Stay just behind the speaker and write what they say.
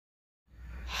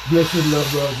Blessed love,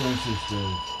 brothers and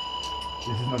sisters.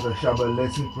 This is not a Shabbat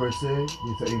lesson per se.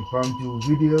 This is an impromptu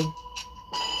video.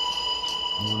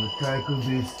 I'm going to tackle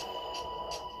this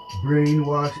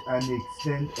brainwash and the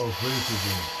extent of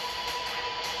racism.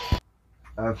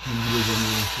 I have 2 videos I'm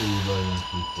going to show you, brothers and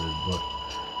sisters. But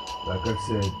like I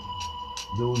said,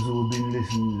 those who have been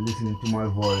listening to my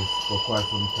voice for quite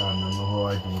some time and know how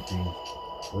I do things,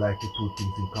 I like to put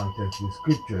things in context with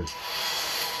scriptures.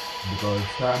 Because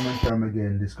time and time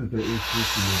again, the scripture is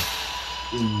fulfilled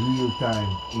in real time,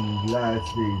 in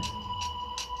last days,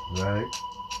 right?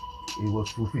 It was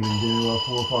fulfilled in our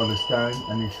forefathers' time,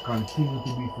 and it's continued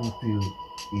to be fulfilled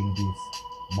in this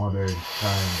modern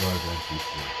time, brothers and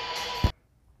sisters.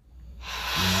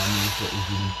 You know what I mean? So it's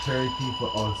imperative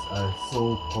for us as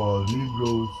so-called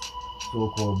Negroes,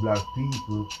 so-called black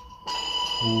people,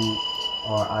 who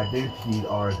are identified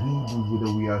are Hebrews,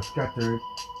 whether we are scattered,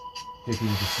 taken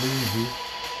into slavery,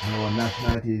 and our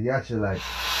nationality is Yashalite.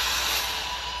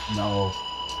 Now,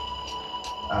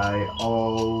 I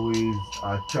always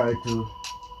try to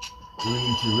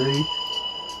reiterate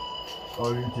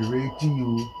to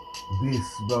you this,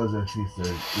 brothers and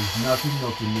sisters, is not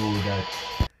enough to know that,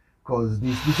 because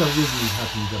this awakening is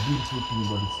happening, it's a beautiful thing,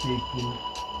 but it's taking,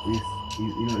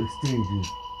 it's stages,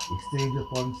 it's stage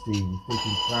upon stage, it's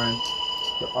taking time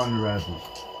to unravel.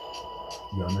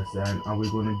 You understand? And we're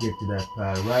going to get to that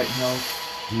part. Right now,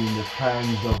 we're in the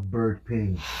pangs of birth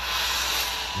pain.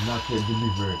 Not yet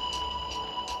delivered.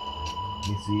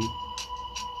 You see?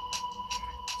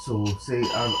 So,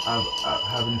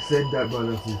 having said that,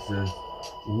 brothers and sisters,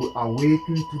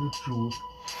 awaken to the truth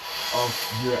of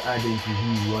your identity,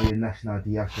 who you are, your nationality,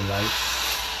 Yashalite.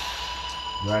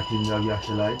 Right? You know,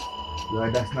 Yashalite.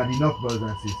 Right? That's not enough, brothers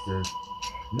and sisters.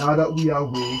 Now that we are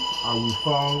awake and we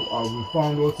found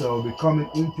ourselves, we're coming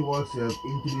into ourselves,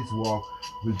 into this walk,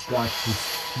 we got to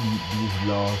keep these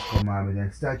laws, commandments,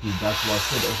 and statutes. That's what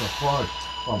set us apart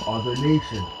from other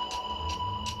nations.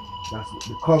 That's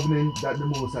the covenant that the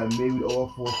Most High made with our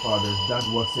forefathers. That's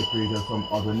what separates us from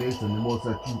other nations. The Most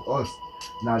High choose us,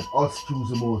 not us choose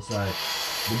the Most High.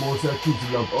 The Most High choose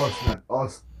to love us, not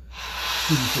us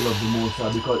choose to love the Most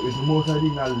High. Because if the Most High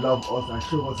did not love us and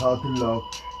show us how to love,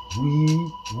 we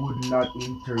would not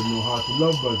in turn know how to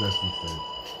love, brothers and sisters.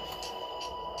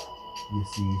 You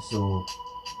see, so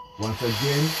once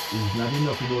again, it's not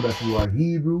enough to know that you are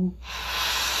Hebrew,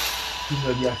 king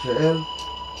of Yashael,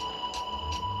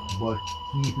 but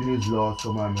keeping his laws,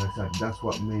 commandments, that's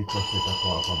what makes us set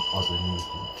apart from other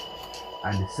nations.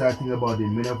 And the sad thing about it,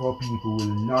 many of our people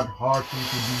will not hearken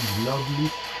to these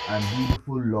lovely and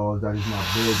beautiful laws that is not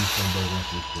burdensome, brothers and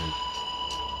sisters.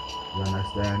 You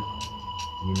understand?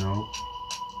 You know,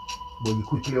 but you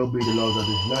quickly obey the laws of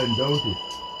this land, don't it?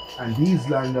 And these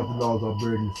land of laws are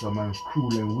burdensome and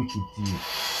cruel and wicked to you,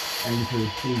 and literally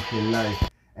take your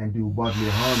life and do bodily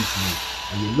harm to you.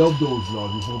 And you love those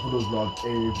laws, you vote for those laws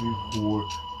every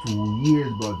 2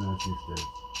 years, brothers and sisters.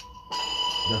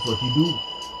 That's what you do.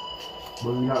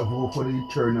 But you not vote for the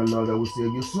eternal law that will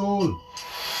save your soul.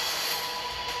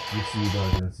 You see,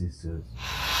 brothers and sisters.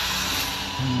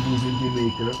 Hebrews in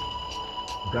Jamaica,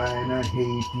 Guyana,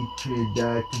 Haiti,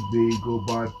 Trinidad, Tobago,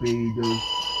 Barbados,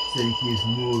 St. Kitts,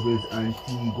 Nevis,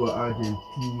 Antigua,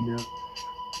 Argentina,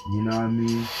 you know what I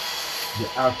mean? The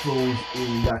Afros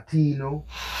in Latino,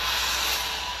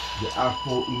 the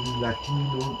Afro in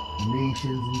Latino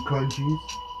nations and countries,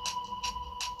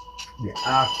 the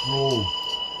Afro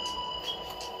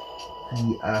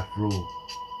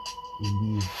in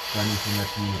these Spanish and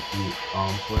Latino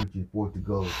countries,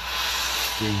 Portugal,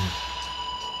 Spain,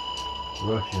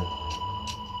 Russia.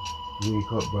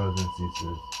 Wake up, brothers and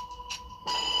sisters.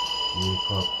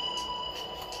 Wake up.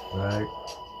 Right?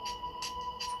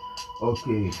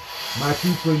 Okay.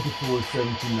 Matthew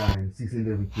 24:79,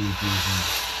 611 KJV.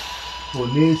 For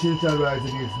nation shall rise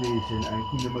against nation, and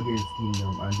kingdom against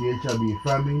kingdom, and there shall be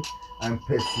famine and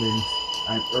pestilence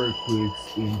and earthquakes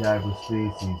in diverse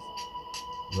places.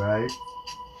 Right?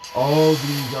 All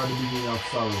these are the beginning of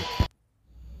sorrow.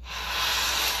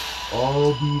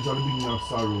 All these are the beginning of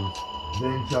sorrows.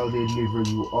 Then shall they deliver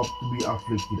you up to be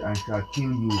afflicted, and shall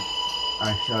kill you,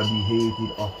 and shall be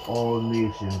hated of all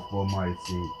nations for my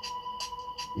sake.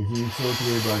 It is so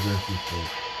clear, brothers and sisters.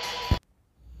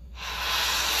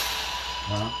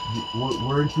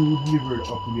 Weren't you delivered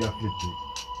up to be afflicted?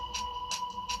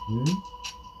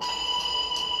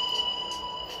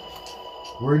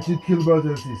 Weren't you killed,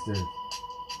 brothers and sisters?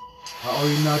 Are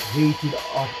you not hated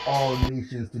of all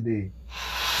nations today?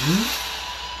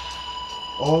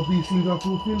 All these things are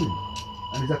fulfilling,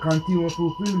 and it's a continual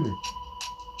fulfillment.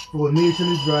 For nation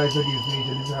is rise against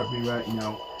nation, this is happening right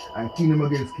now, and kingdom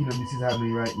against kingdom, this is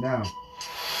happening right now.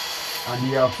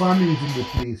 And there are famines in the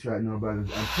place right now, brothers,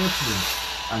 and pestilence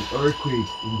and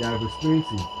earthquakes in diverse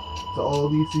places. So all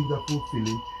these things are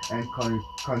fulfilling and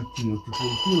continue to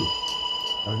fulfill.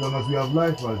 As long as we have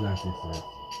life, brothers and sisters.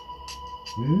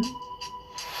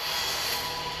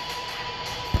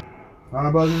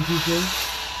 Brothers and sisters,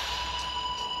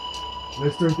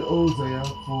 let's turn to Hosea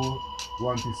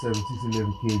 4:1-7,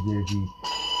 611 KJV.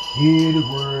 Hear the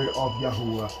word of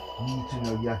Yahuwah, ye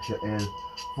children of Yashael.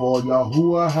 For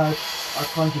Yahuwah hath a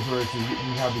controversy with the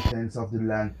inhabitants of the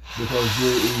land, because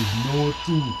there is no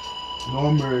truth,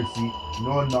 nor mercy,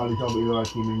 nor knowledge of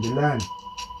Elohim in the land.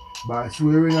 By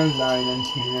swearing and lying and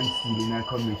killing and stealing and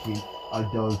committing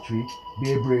adultery,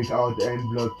 they break out in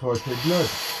blood-tortured blood.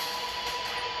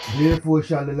 Therefore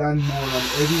shall the land mourn,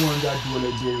 and everyone that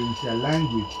dwelleth therein shall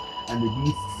languish, and the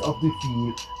beasts of the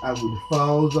field, and with the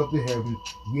fowls of the heaven,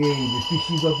 yea, the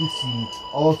fishes of the sea,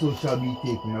 also shall be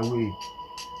taken away.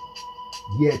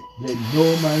 Yet let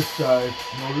no man strive,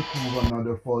 nor reprove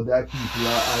another, for thy people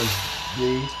are as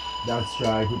they that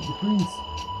strive with the priest.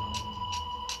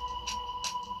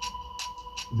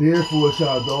 Therefore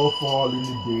shalt thou fall in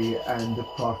the day, and the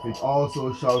prophet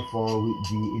also shall fall with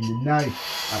thee in the night,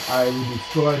 and I will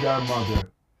destroy thy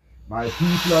mother. My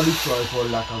people are destroyed for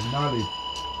lack of knowledge.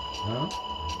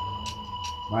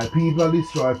 My people are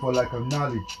destroyed for lack of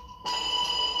knowledge.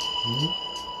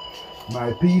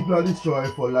 My people are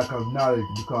destroyed for lack of knowledge,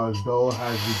 because thou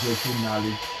hast rejected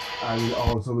knowledge. I will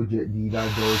also reject thee,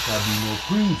 that thou shalt be no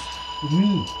priest to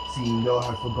me, seeing thou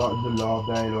hast forgotten the law of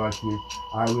thy Elohim.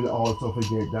 I will also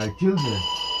forget thy children.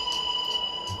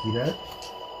 You see that?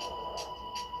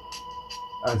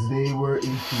 As they were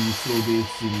increased, so they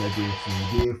sinned against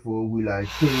me. Therefore will I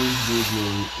change their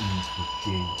glory into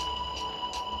shame.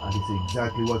 And it's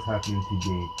exactly what's happening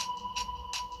today,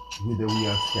 whether we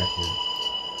are scattered.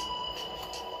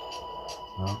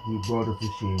 He brought us to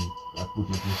shame and put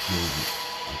us in slavery,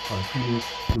 and continue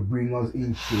to bring us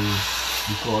in shame,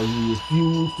 because we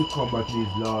refuse to combat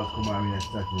his laws, commandments,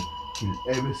 and statutes, till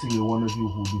every single one of you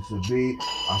who disobey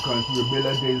and continue to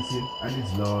rebel against him and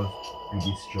his laws be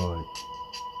destroyed.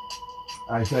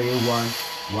 Isaiah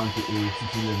 1:1-8,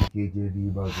 611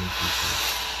 KJV, brothers and sisters.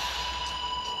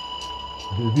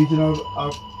 The vision of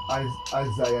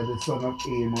Isaiah the son of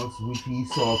Amos, which he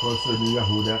saw concerning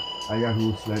Yehuda and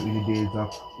Jerusalem in the days of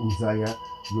Uzziah,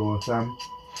 Jotham,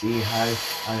 Ahaz,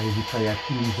 and Hezekiah,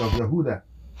 kings of Yehuda.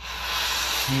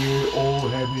 Hear, O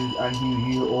heavens, and give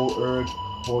ear, O earth,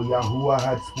 for Yahuwah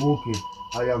had spoken.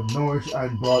 I have nourished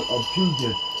and brought up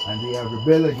children, and they have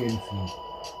rebelled against me.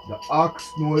 The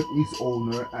ox knoweth his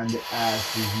owner, and the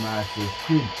ass his master's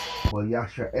crib. But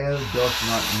Yashael doth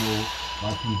not know,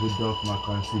 my people doth not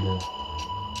consider.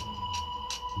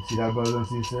 You see that, brothers and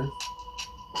sisters?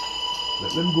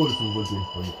 Let me go to some verses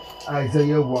for you.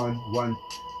 Isaiah 1:1,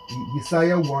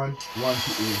 Yesaiah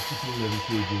 1:1-8, 611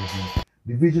 KJV.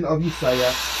 The vision of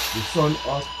Yesaiah, the son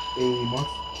of Amos,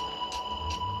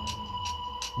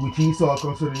 which he saw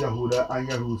concerning Yehuda and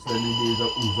Jerusalem in the days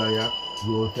of Uzziah,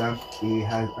 Jotham,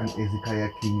 Ahaz, and Hezekiah,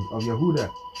 kings of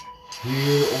Yehuda.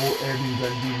 Hear, O heavens,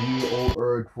 and give ear, O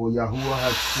earth, for Yahuwah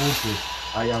has spoken.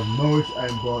 I have nourished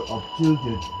and brought up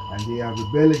children, and they have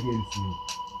rebelled against me.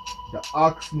 The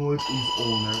ox knoweth his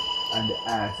owner, and the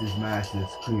ass his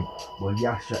master's crib. But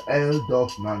Yashael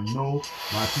doth not know,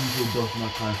 my people doth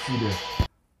not consider.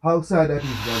 How sad that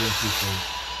is, brothers and sisters.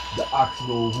 The ox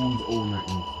knows who his owner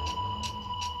is,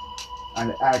 and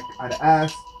the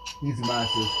ass his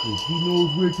master's crib. He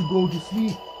knows where to go to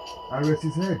sleep and rest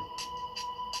his head.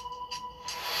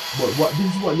 But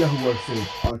this is what Yahuwah said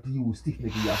unto you,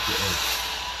 stiff-necked Yashael,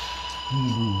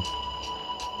 Hebrews.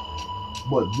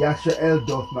 But Yashael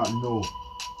doth not know,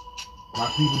 my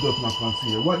people doth not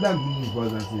consider. What that means,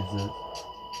 brothers and sisters?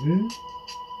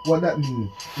 What that means?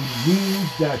 It means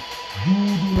that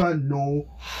you do not know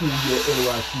who your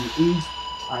Elohim is,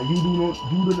 and you do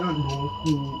not know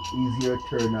who is your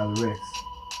eternal rest.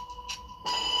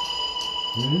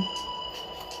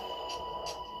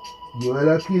 Your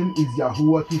Elohim is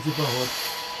Yahuwah Tisipahot,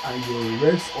 and your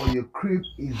rest or your crib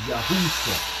is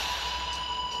Yahusha,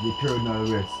 the eternal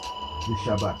rest, the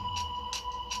Shabbat.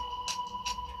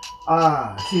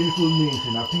 Sinful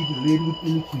nation, a people laden with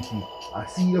iniquity, a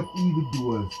seed of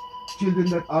evildoers, children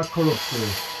that are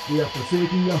corrupted. They have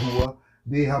forsaken Yahuwah,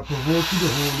 they have provoked the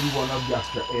Holy One of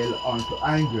Yashael unto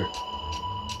anger.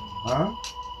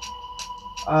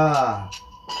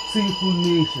 Sinful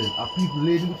nation, a people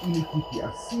laden with iniquity,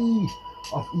 a seed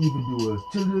of evildoers,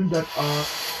 children that are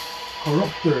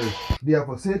corrupters. They have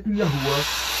forsaken Yahuwah,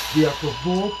 they have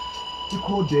provoked the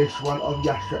Kodesh One of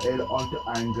Yashael unto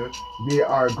anger. They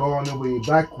are gone away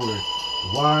backward.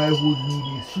 Why would he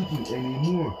be stricken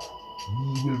anymore?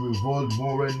 he will revolt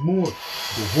more and more.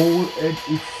 The whole head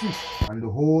is sick, and the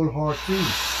whole heart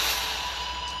faint.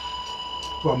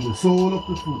 From the sole of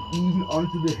the foot even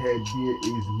unto the head there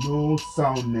is no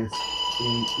soundness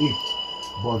in it,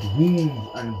 but wounds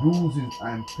and bruises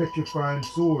and petrifying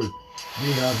sores.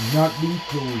 They have not been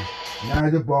closed,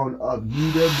 neither bound up,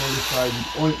 neither mollified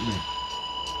with ointment.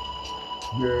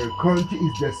 Your country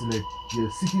is desolate,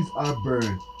 your cities are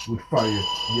burned with fire.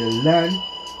 Your land,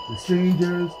 the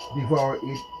strangers devour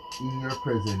it in your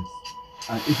presence,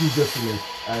 and it is desolate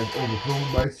as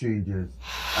overthrown by strangers.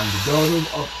 And the daughters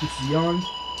of Sion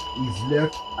is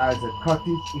left as a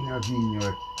cottage in a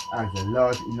vineyard, as a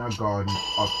lodge in a garden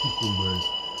of cucumbers,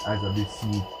 as a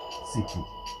besieged city.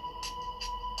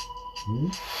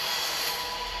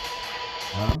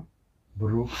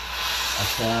 Baruch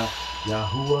ata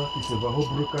Yahuwah Tisevahu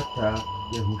Baruch ata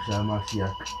Yahusha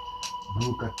Mashiach.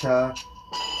 Baruch ata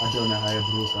Adonai,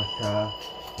 Baruch ata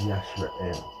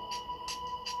Yashrael.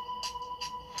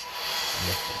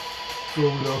 So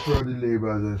without further delay,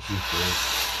 brothers and sisters,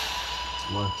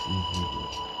 what is video?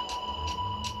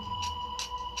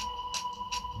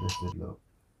 Blessed love.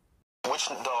 Which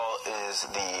doll is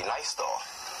the nice doll?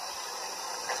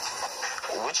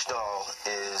 Which doll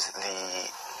is the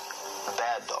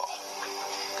bad doll?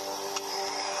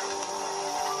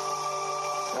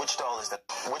 Which doll is the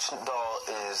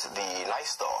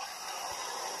nice doll?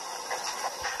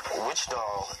 Which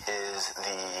doll is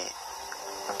the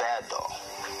bad doll?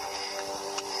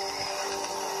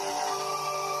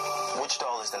 Which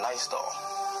doll is the nice doll?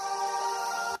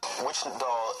 Which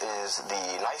doll is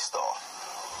the nice doll?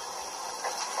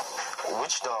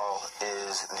 Which doll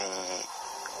is the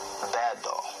bad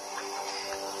doll?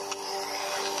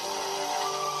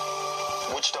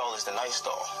 Which doll is the nice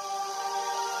doll?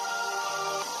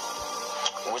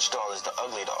 Which doll is the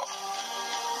ugly doll?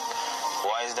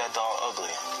 Why is that doll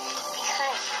ugly?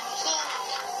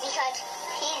 Because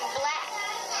he's black.